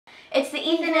It's the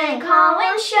Ethan and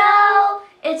Colin show.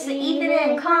 It's the Ethan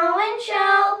and Colin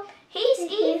show. He's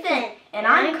Ethan and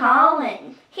I'm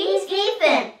Colin. He's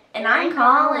Ethan and I'm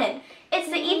Colin. It's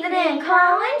the Ethan and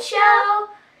Colin show.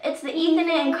 It's the Ethan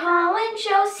and Colin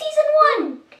show, season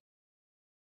 1.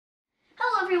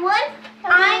 Hello everyone.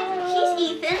 He's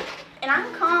Ethan and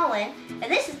I'm Colin.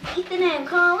 And this is the Ethan and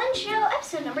Colin show,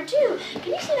 episode number 2.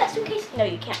 Can you see that suitcase? No,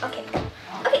 you can't. Okay.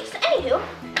 Okay, so anywho,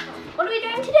 what are we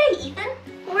doing today, Ethan?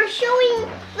 We're showing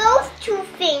those 2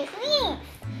 things. These.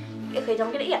 Okay,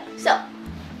 don't get it yet. So,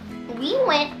 we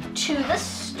went to the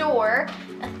store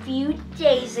a few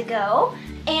days ago,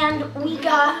 and we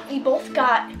both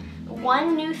got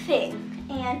one new thing.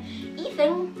 And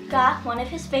Ethan got one of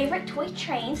his favorite toy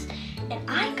trains, and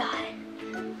I got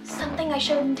something I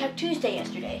showed in Tech Tuesday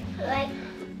yesterday.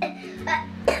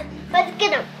 Let's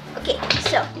get them. Okay,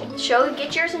 so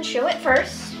get yours and show it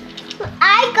first.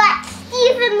 I got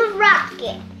Stephen the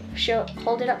Rocket.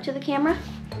 Hold it up to the camera.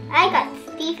 I got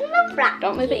Stephen the Rocket.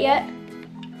 Don't move it yet.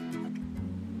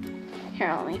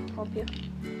 Here, let me help you.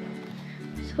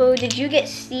 So, did you get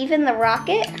Stephen the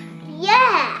Rocket?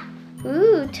 Yeah.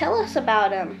 Ooh, tell us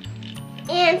about him.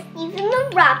 And Stephen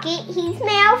the Rocket, he's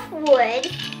made of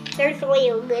wood. There's only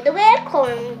a little bit of coal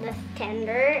in this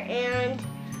tender, and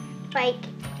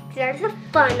there's a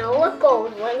funnel, a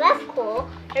gold one, that's cool.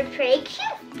 A pretty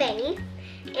cute face,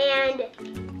 and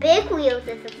big wheels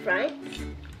at the front.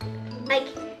 It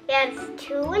has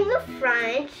 2 in the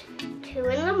front, 2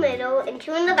 in the middle, and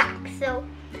 2 in the back. So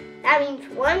that means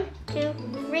 1, 2,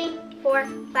 3, 4,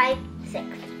 5,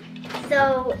 6.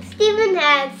 So Stephen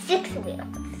has 6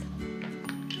 wheels.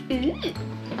 Ooh.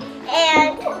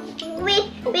 And we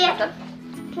have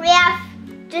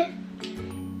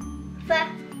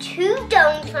 2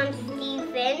 domes on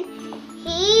Stephen.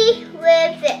 He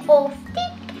lives at Old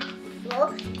State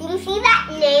Castle. You see that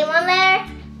name on there?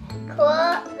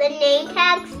 Cool. The name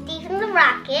tag, Stephen the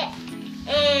Rocket.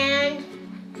 And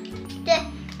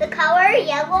the color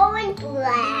yellow and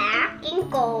black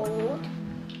and gold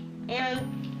and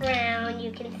brown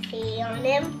you can see on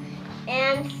him.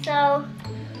 And so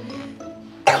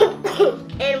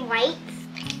and white.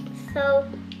 So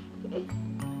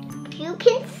you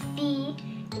can see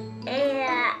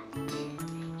that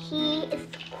he is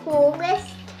the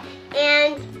coolest.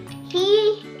 And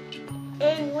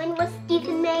when was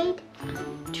Stephen made?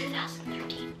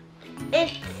 2013. And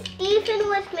Stephen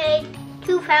was made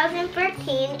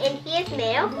 2013, and he is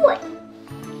made of wood.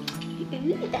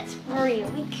 Ooh, that's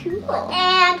really cool.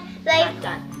 And I'm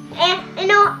done.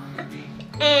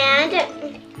 And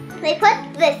they put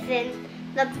this in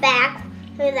the back.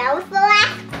 So that was the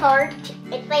last part.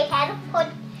 They had to put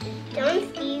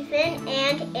on Stephen,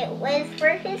 and it was for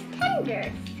his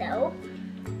tender. So,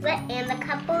 and the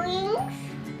couplings.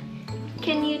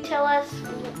 Can you tell us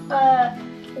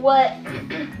what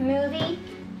movie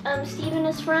Stephen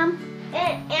is from?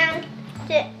 I'm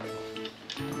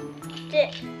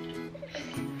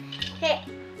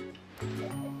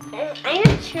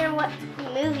not sure what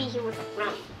movie he was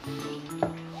from.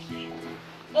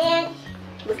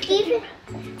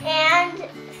 And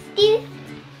Steve,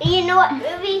 you know what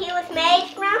movie he was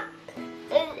made from?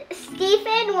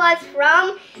 Stephen was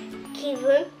from King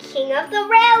of the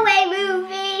Railway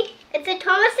movie. It's a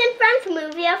Thomas and Friends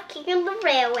movie of King of the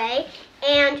Railway,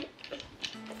 and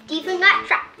Stephen got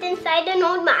trapped inside an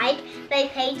old mine. They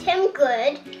paid him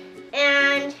good,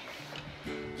 and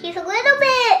he's a little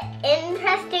bit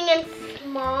interesting and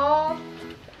small,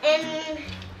 and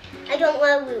I don't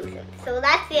want to lose him. So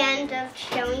that's the end of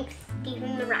showing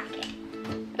Stephen the Rocket.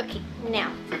 Okay,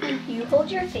 now you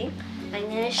hold your thing. I'm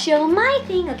gonna show my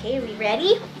thing. Okay, are we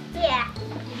ready? Yeah.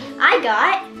 I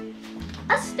got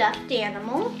a stuffed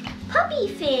animal puppy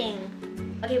thing.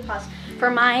 Okay, pause.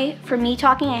 For me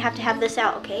talking, I have to have this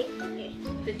out, okay?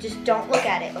 But just don't look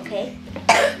at it, okay?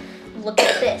 Look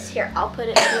at this. Here, I'll put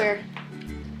it where.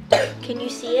 Can you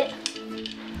see it?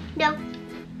 No.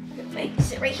 Wait,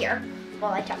 sit right here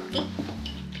while I talk, okay?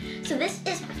 So this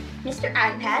is Mr.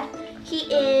 iPad. He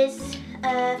is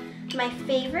my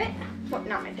favorite. Well,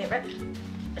 not my favorite.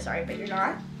 Sorry, but you're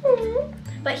not.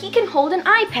 But he can hold an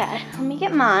iPad. Let me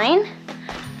get mine.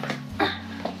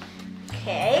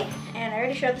 Okay, and I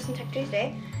already showed this in Tech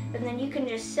Tuesday. And then you can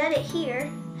just set it here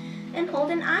and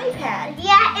hold an iPad.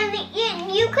 Yeah,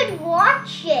 and you could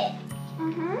watch it.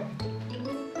 Mm-hmm.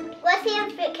 Let's see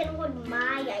if it can hold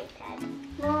my iPad.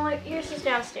 Well, yours is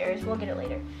downstairs. We'll get it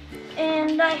later.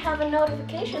 And I have a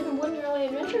notification. The Wooden Really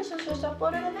Adventures has just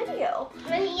uploaded a video.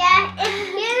 Yeah,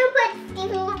 if you put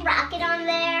Stephen the Rocket on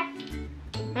there.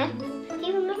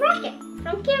 Stephen the Rocket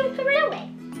from King of the Railway.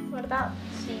 What about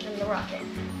Stephen the Rocket?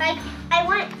 I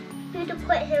want you have to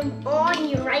put him on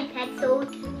your iPad so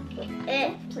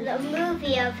the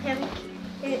movie of him.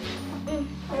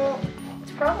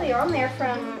 It's probably on there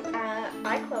from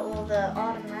iCloud, the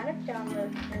automatic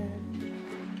download and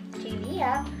TV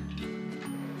app.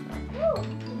 Oh,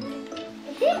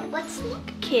 is it? Let's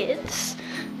look. Kids,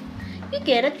 you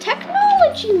get a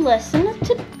technology lesson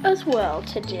as well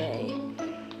today.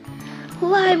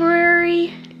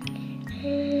 Library.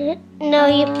 No,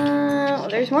 you.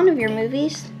 There's one of your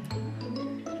movies.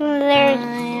 There's.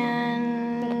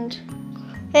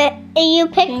 And You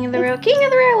picked. King of the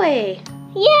Railway.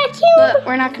 Yeah, But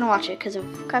we're not gonna watch it because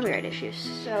of copyright issues.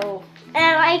 So.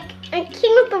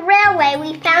 King of the Railway,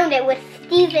 we found it with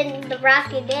Steven the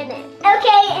Rocket in it.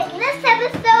 Okay, in this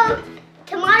episode,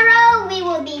 tomorrow we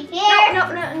will be here.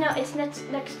 No. It's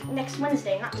next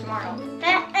Wednesday, not tomorrow.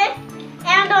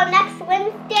 And on next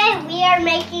Wednesday, we are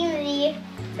making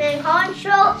the Colin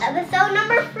Show episode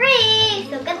number 3.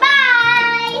 So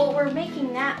goodbye. Well, we're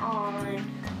making that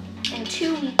in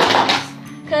 2 weekends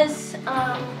because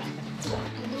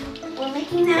we're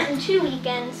making that in 2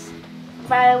 weekends.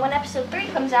 By when episode 3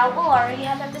 comes out, we'll already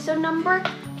have episode number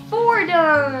 4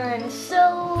 done.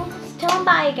 So tell them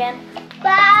bye again.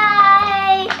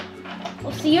 Bye.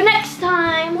 We'll see you next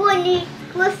time.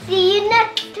 We'll see you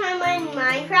next time on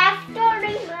Minecraft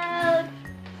Story Mode.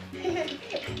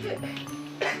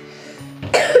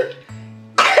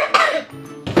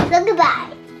 So goodbye.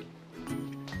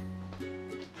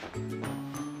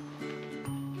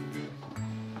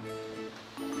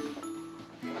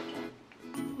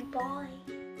 Bye.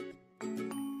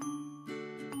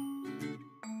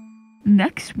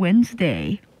 Next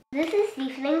Wednesday, This is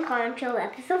Stephen and Colin Show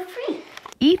episode 3.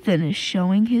 Ethan is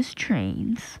showing his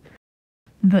trains.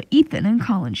 The Ethan and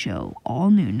Colin Show,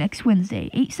 all new next Wednesday,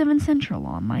 8/7 Central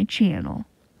on my channel.